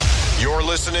You're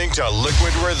listening to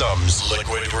Liquid Rhythms.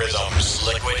 Liquid Rhythms.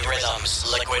 Liquid Rhythms.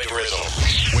 Liquid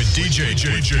Rhythms. With DJ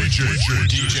Ken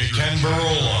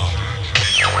Barola.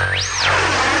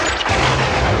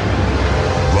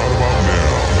 Right about now,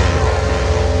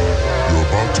 you're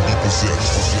about to be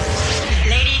possessed.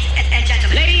 Ladies and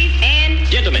gentlemen. Ladies and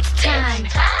gentlemen. Time.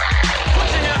 Put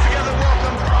your hands together,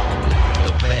 welcome.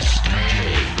 The best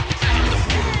DJ in the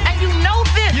world. And you know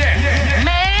this,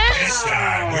 man. This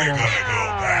time we're gonna go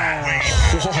back.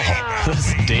 Whoa,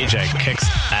 this DJ kicks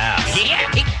ass. Yeah,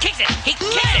 he kicks it. He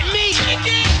kicks it. Me kick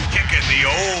it. Kicking the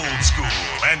old school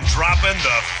and dropping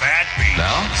the fat beat.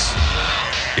 Now,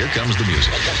 here comes the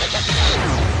music.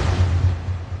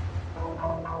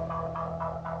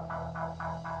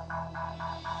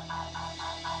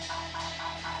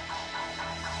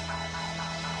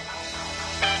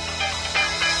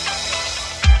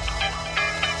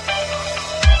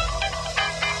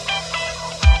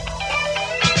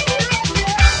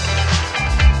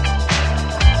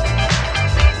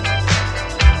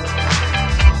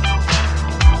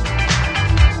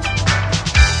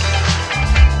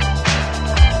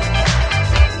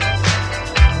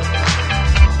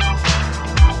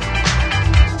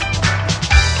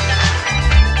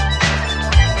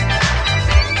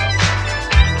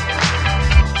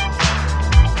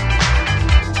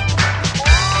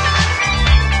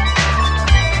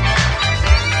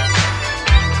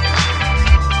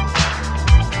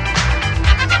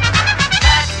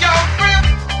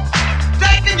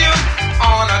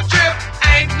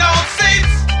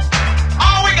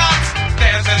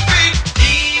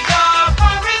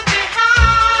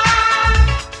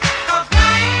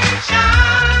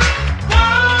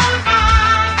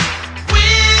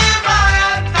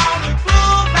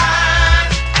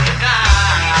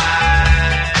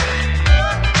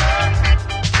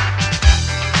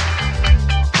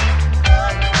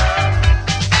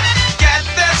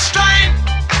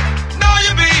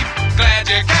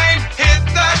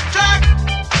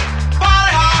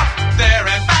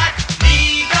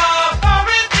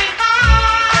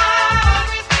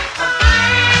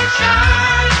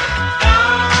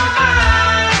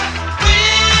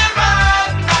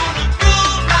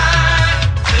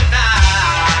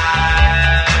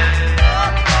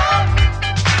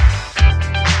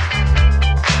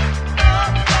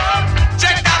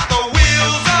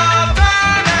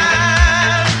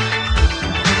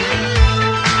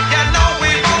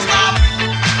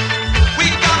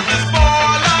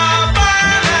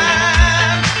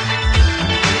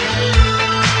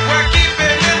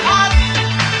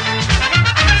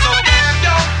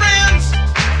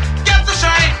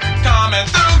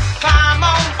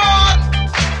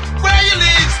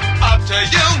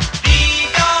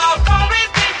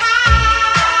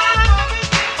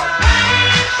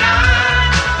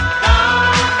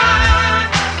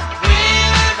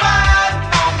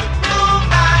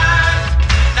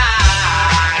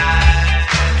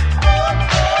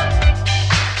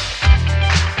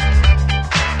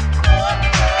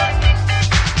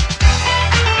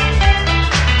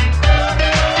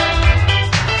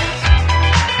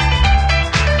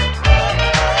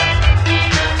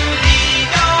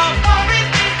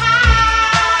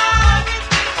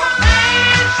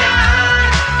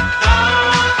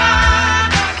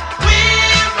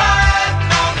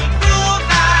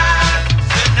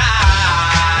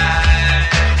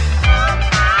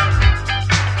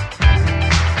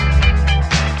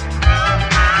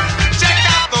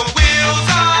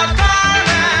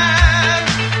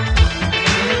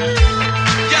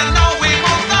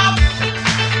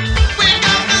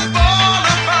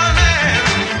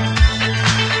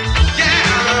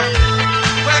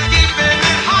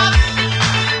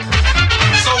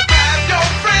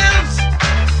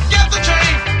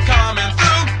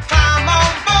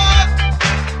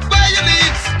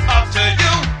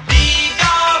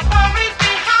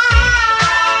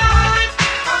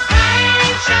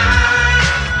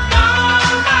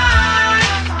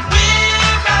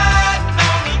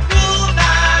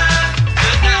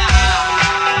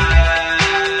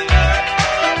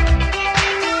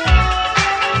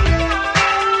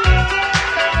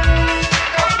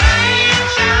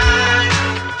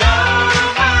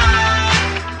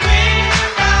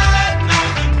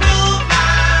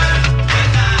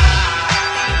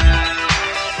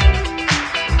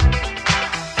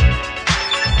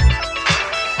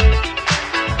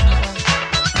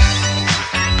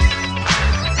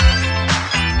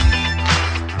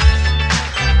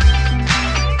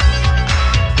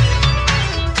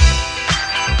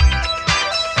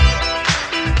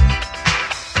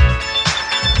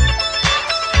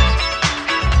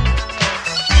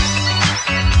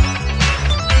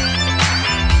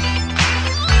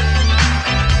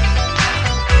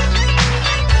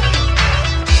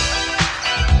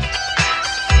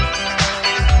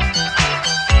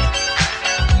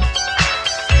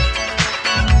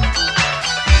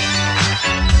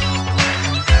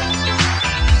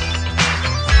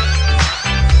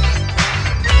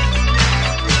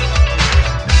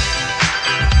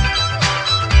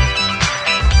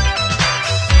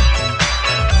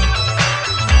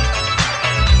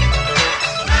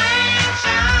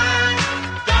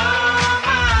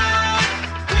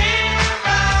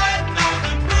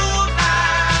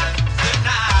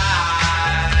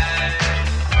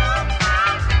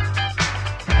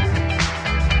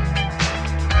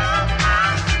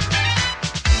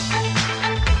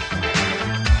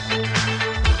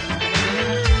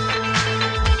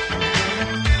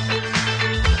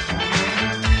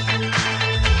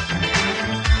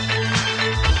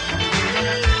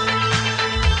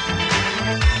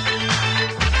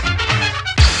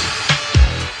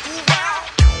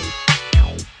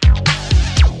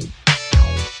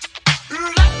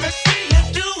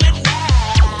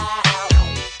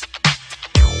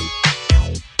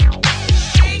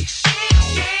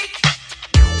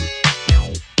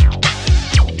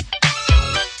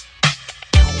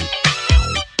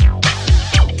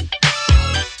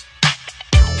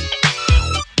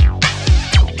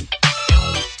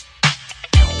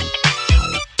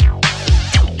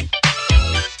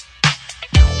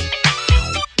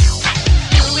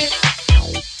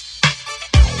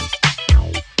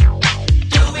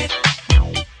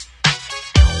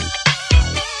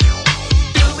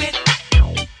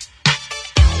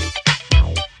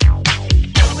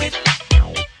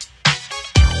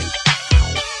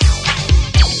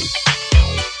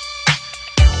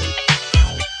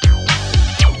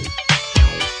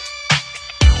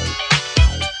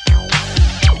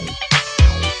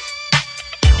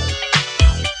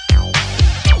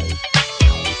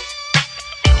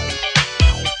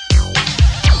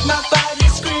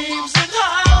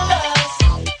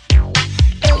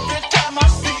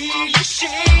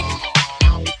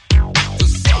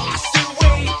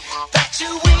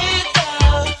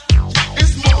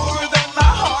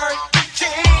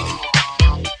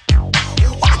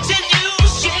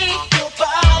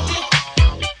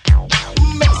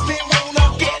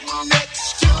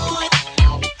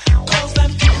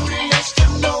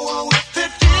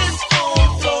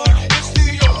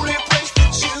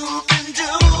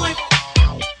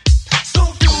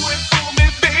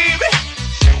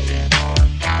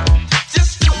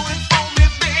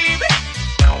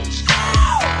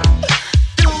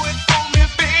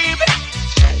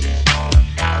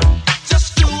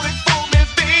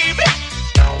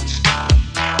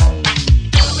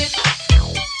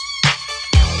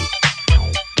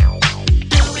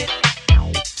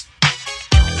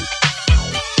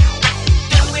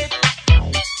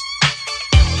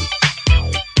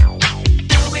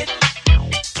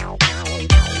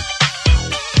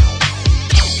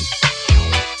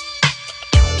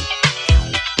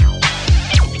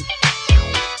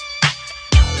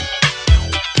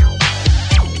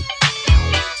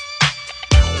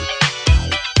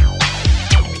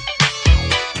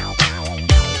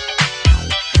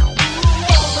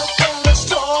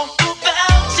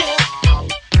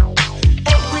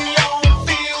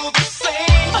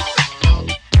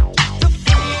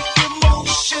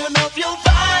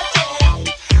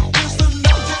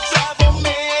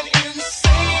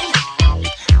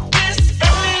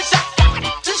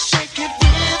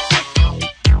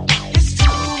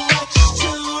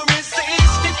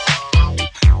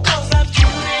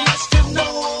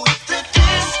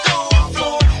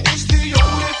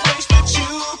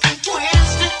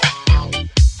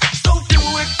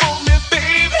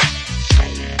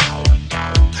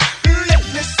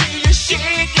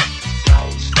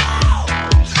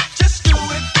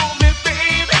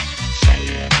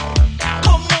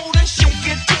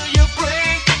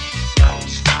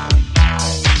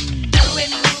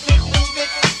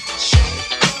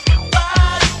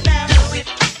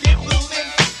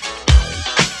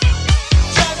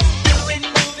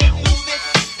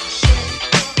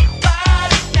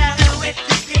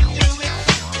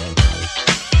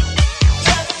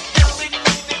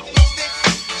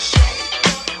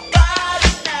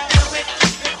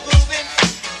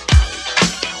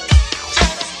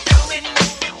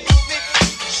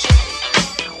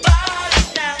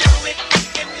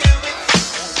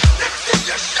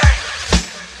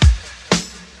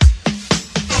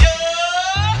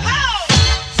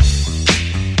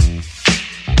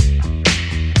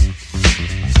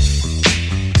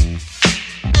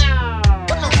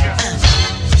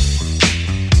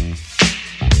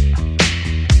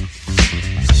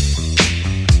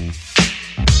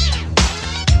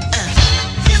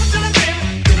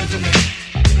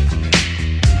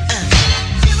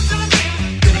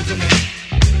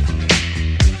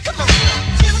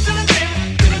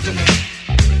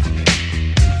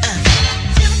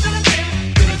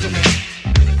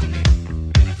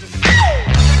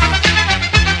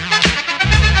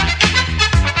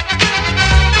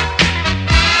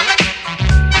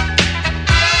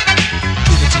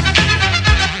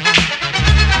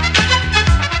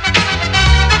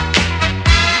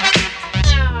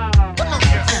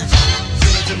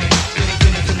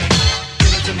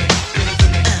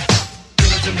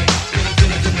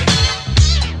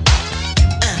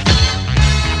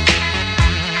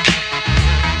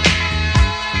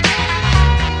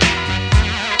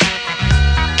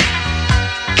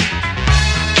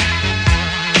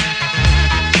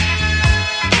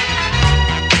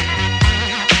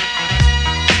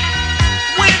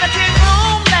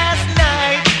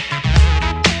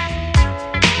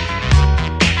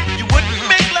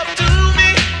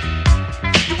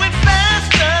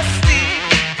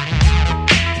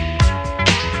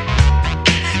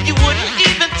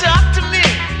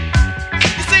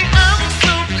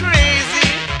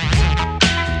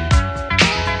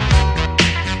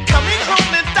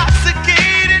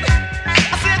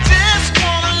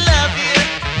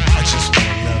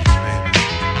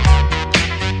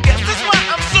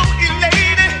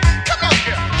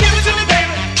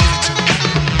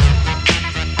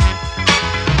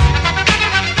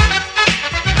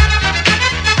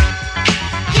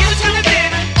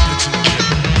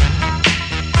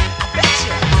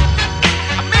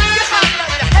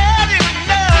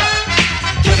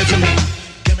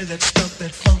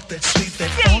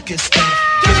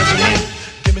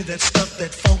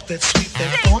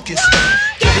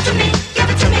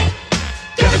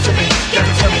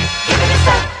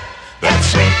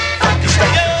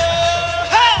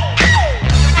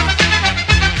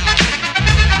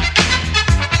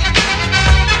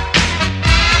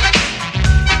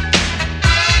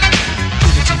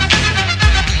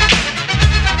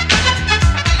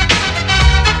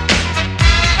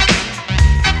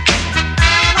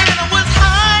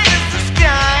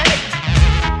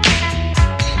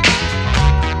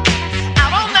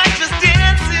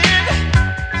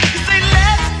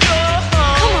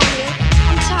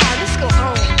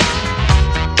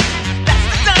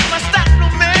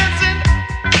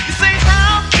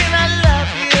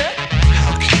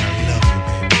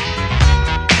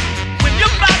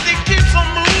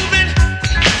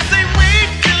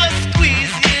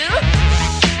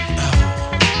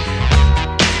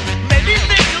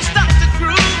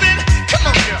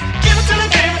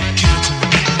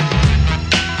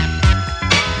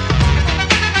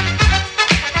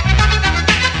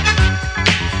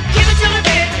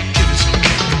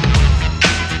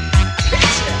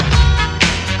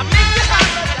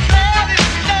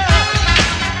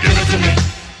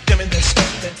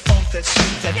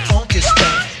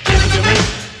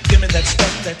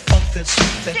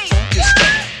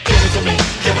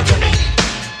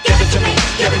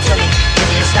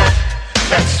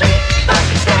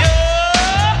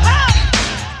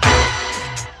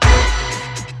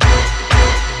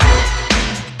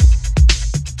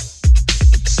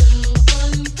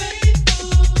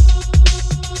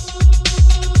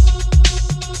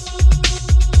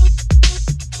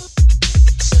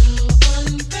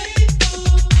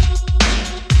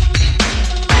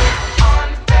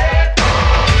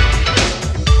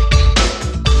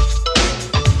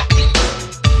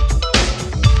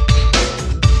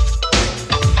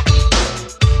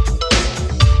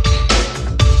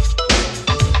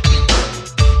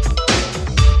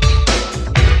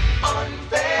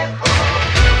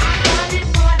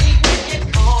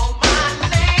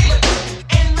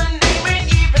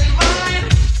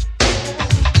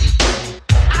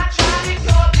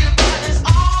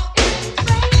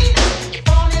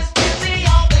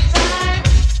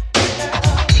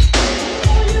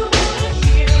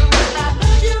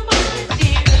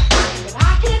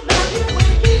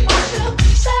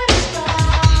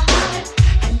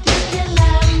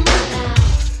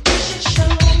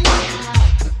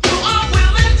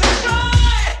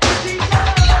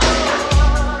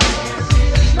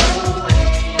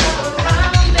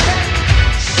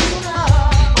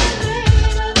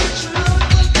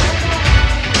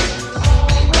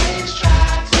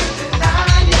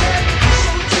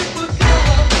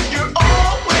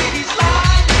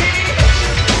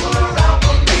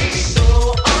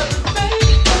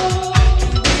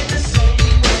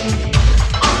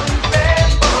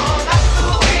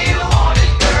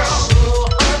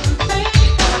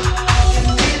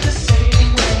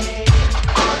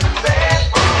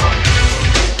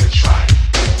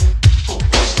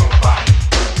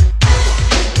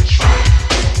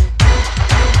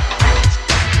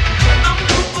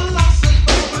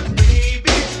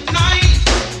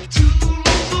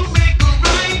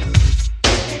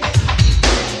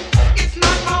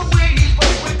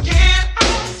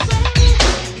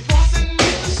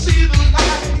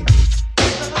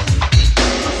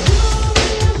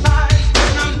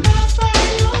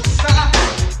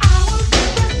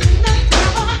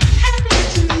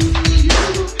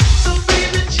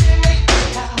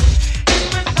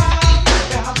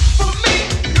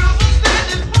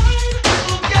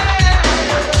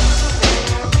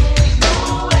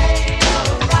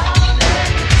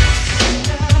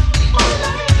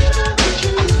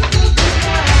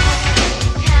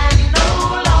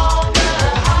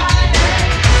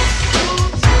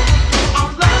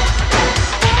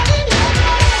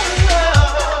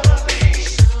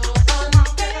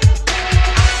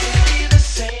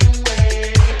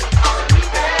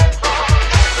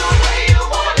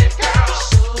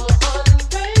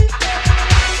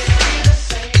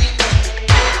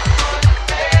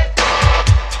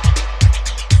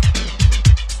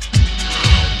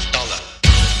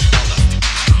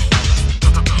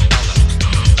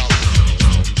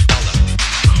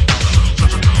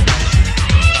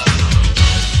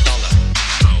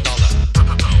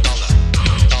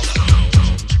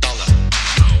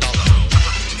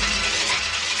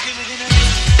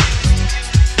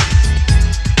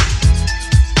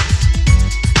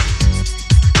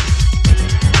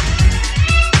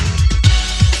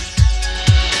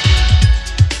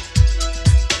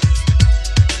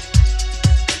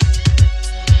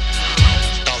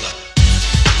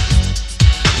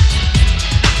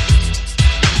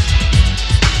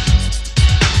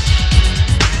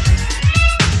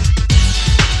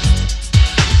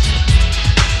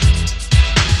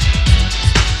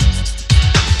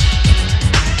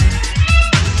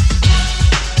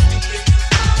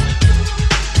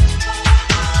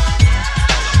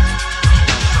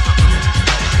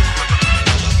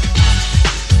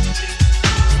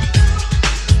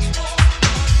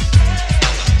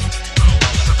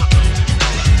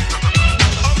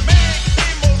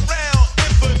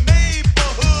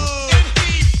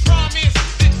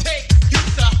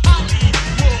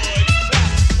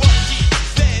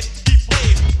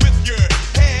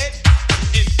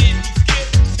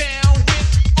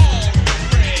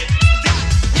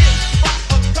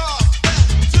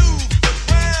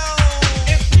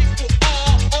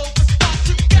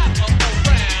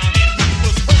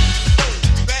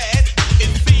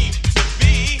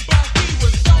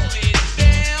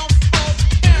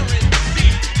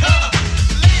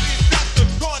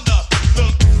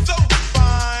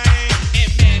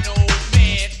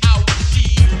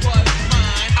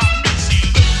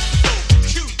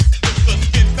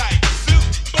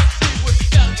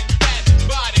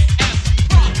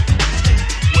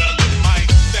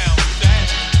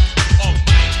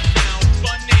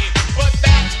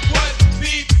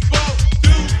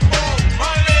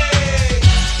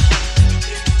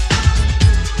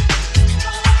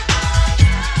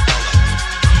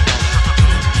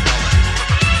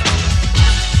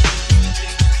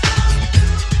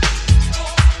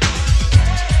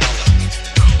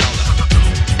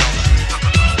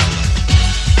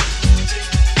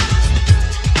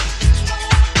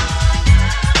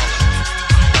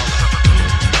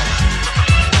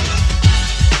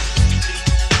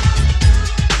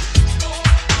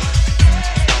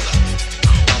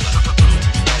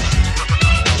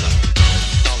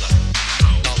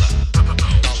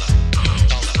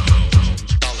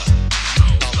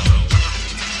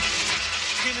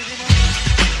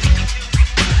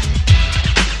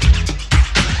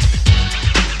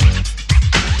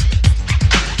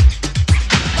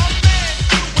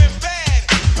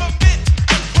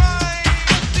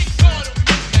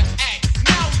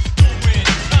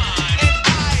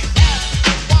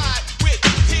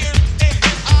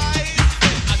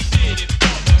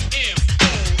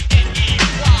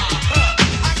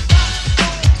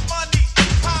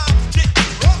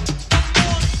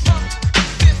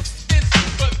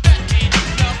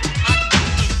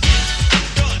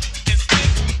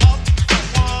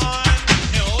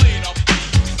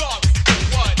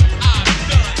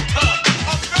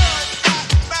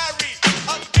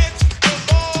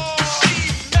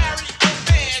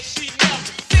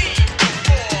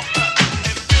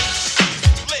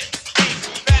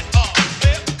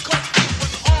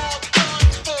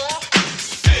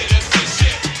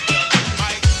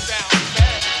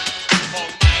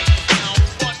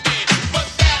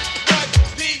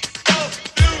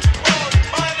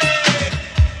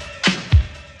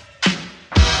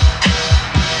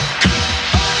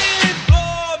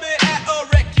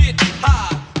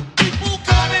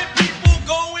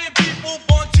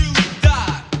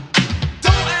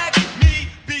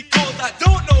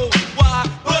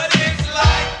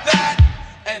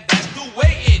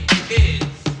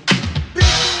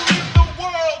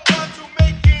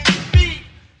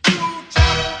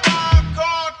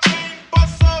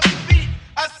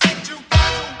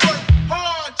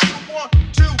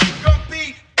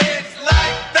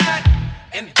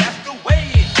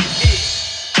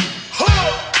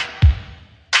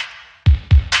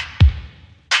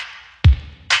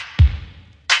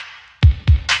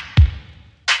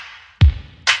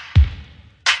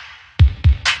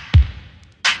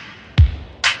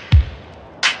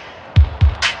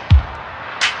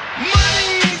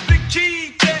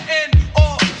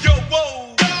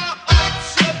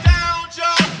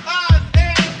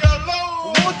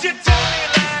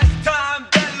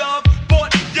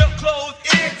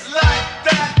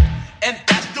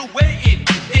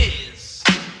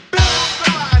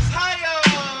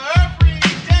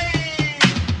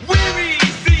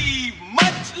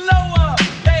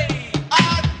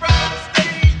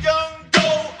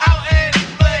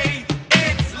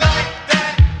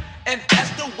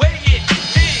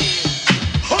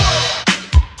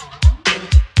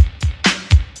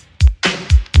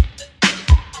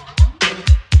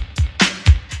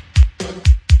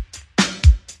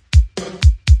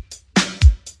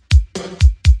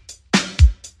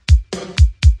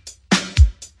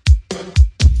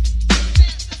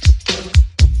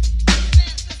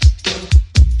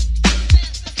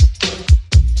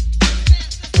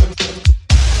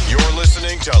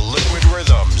 to Liquid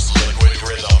Rhythms. Liquid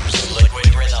Rhythms.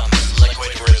 Liquid Rhythms.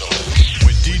 Liquid Rhythms.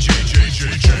 With DJ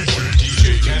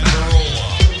DJ Ken Barola.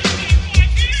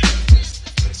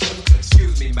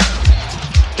 Excuse me, ma'am.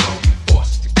 I'll be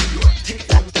forced to give you a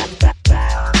ticket.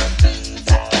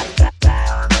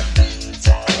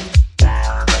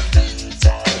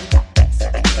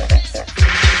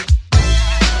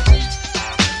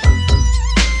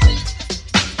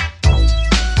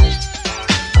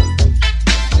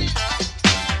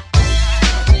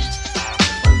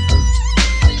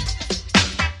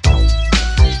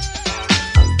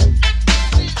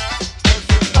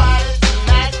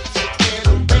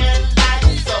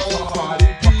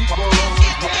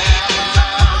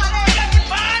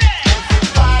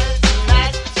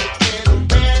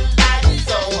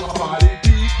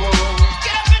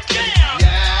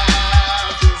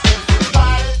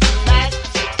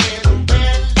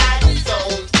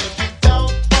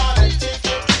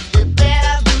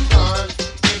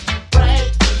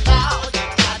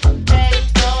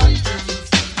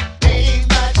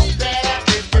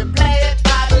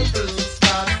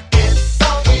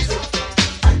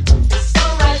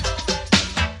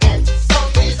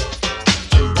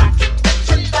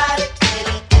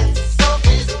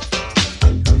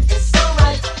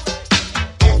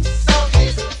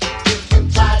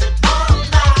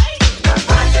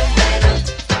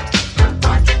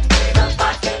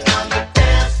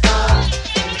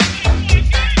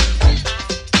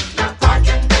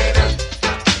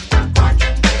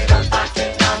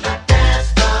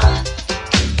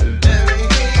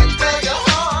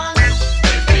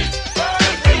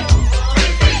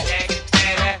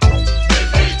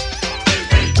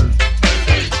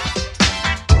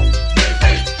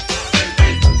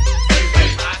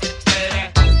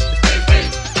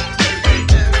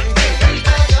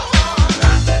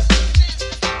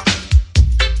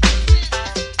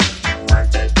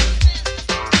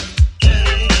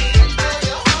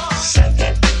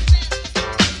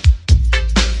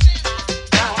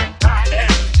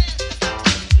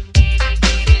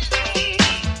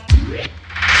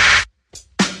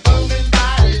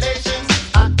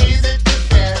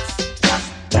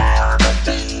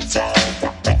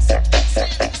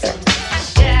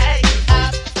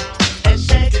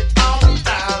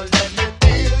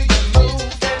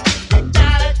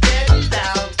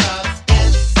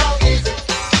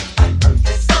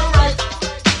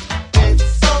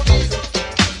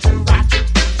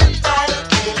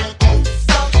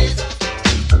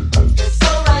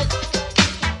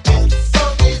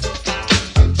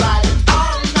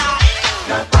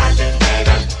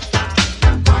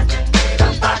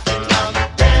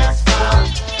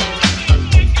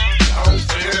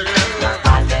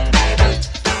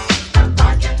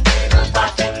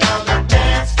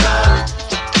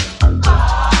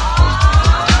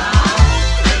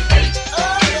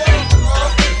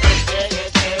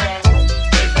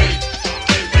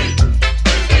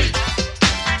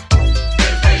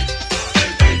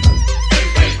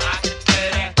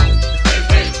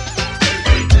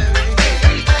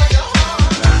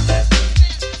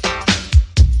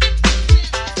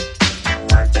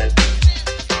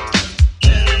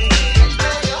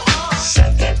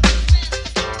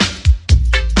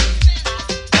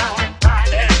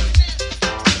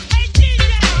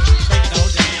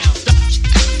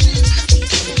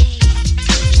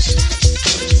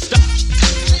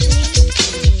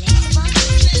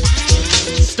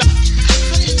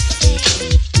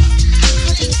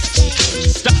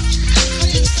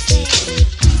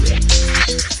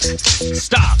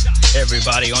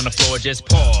 Everybody on the floor just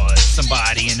pause.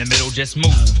 Somebody in the middle just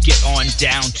move. Get on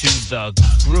down to the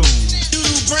groove.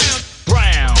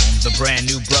 Brown, the brand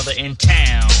new brother in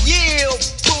town. Yeah,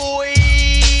 boy.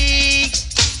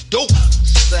 Dope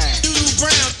thing.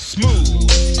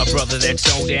 Smooth, a brother that's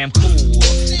so damn cool.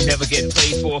 Never get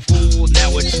played for a fool.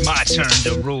 Now it's my turn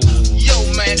to rule. Yo,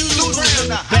 man, Doodle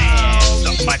in the Bad, house.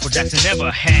 something Michael Jackson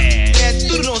never had. Man,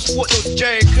 Doodle don't sport no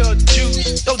Jerry Curl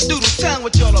juice. Yo, Doodle, tell me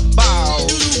what y'all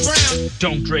about.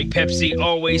 Don't drink Pepsi,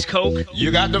 always Coke.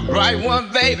 You got the right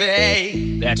one,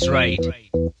 baby. That's right.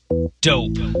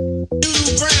 Dope.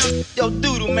 Yo,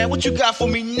 Doodle, man, what you got for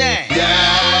me now?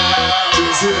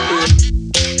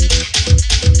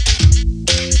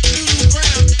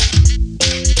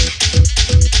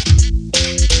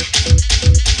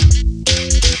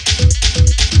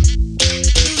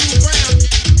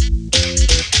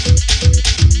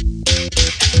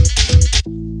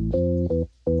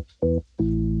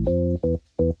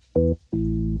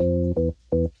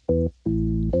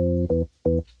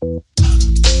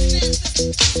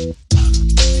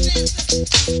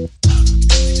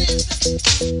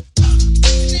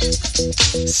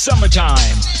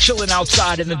 Summertime, chilling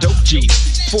outside in the dope Jeep.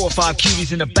 4 or 5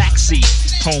 cuties in the backseat.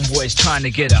 Homeboys trying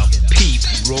to get a peep.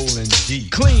 Rolling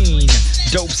deep. Clean,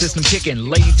 dope system kicking.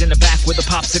 Ladies in the back with a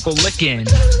popsicle licking.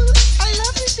 I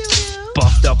love you, doo-doo.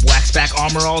 Buffed up, wax back,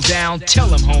 armor all down. Tell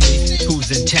him, homie,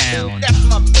 who's in town. That's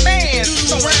my man.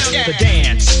 The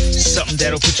dance, something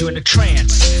that'll put you in a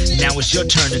trance. Now it's your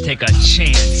turn to take a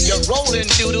chance. You're rolling,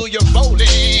 doo-doo, you're rolling.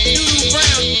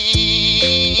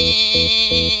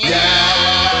 Yeah,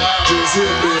 just hit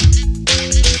me.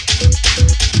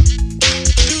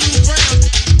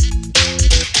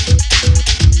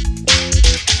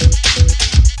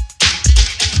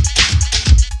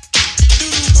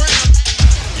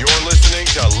 You're listening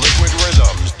to Liquid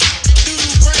Rhythms.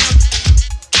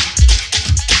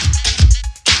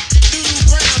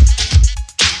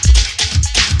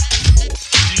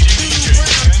 DJ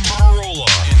Ken Barola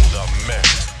in the mix.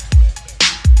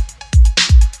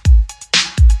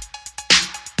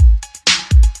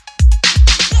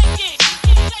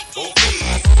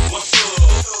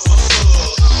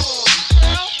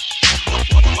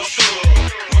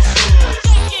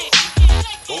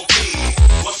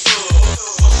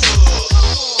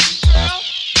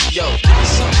 Yo, give me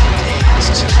something to dance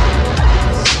to.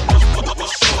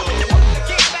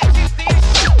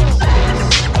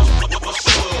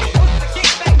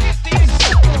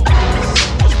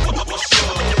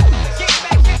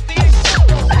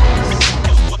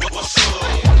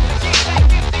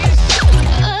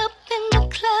 Up in the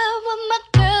club with my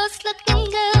girls looking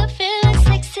good, feeling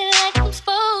sexy like I'm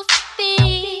supposed to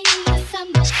be. Yes, I'm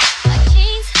my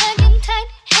jeans hugging tight,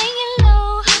 hanging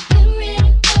low, looking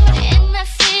really good, and I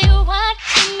see you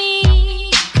watching me.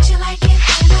 Would you like it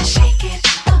when I shake it?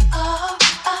 Oh, oh,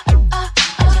 oh, oh,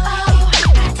 oh.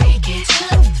 I take it to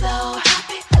the floor, drop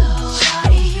it low.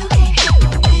 Shawty, you can't help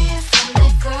this, I'm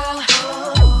that girl.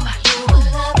 Oh, you will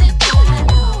love it, but I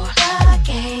know the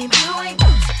game. You ain't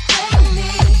got to play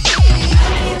me.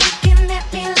 You looking at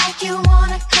me like you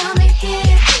wanna come in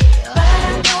here, but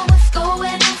I know what's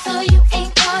going on, so you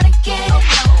ain't gonna get it.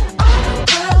 All the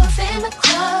girls in the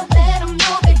club, let them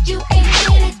know that you ain't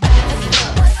hit it.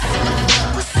 What's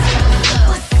up? What's up?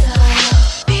 What's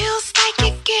up? Feels like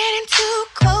you're getting too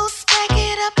close. Back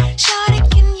it up, shawty.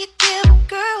 Can you give a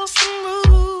girl some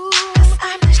room? 'Cause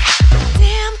I'm the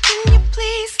damn. Can you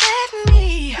please let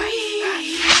me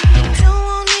breathe? Don't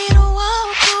want me to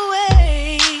walk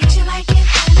away. Would you like it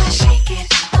when I shake it?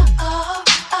 Oh, oh,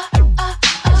 oh, oh,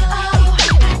 oh, oh.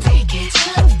 I take it to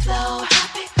the floor,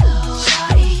 drop it low.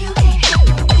 Shawty, you can't help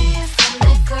this, I'm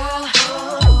that girl.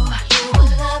 Oh, you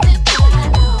will love it, but I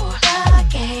know the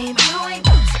game. You ain't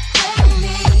got to play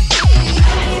me.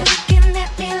 You looking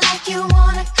at me like you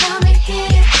wanna come in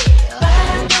here, but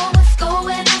I know what's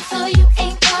going on, so you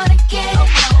ain't gonna get it.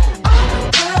 All the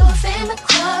girls in the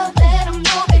club, let them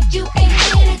know that you ain't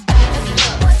hit it.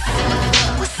 What's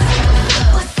up? What's up?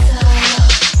 What's up?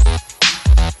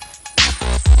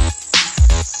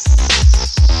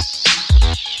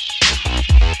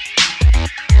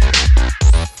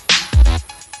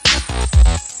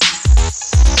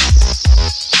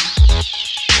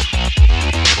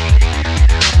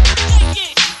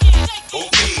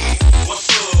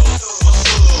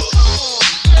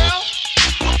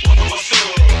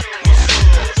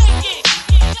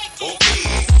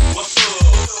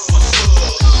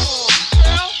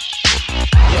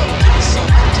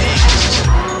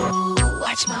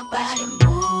 Watch my body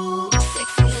move,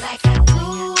 sexy like I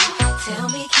do. Tell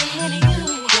me, can you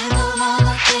handle all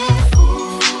of this?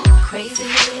 Ooh, crazy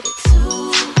with it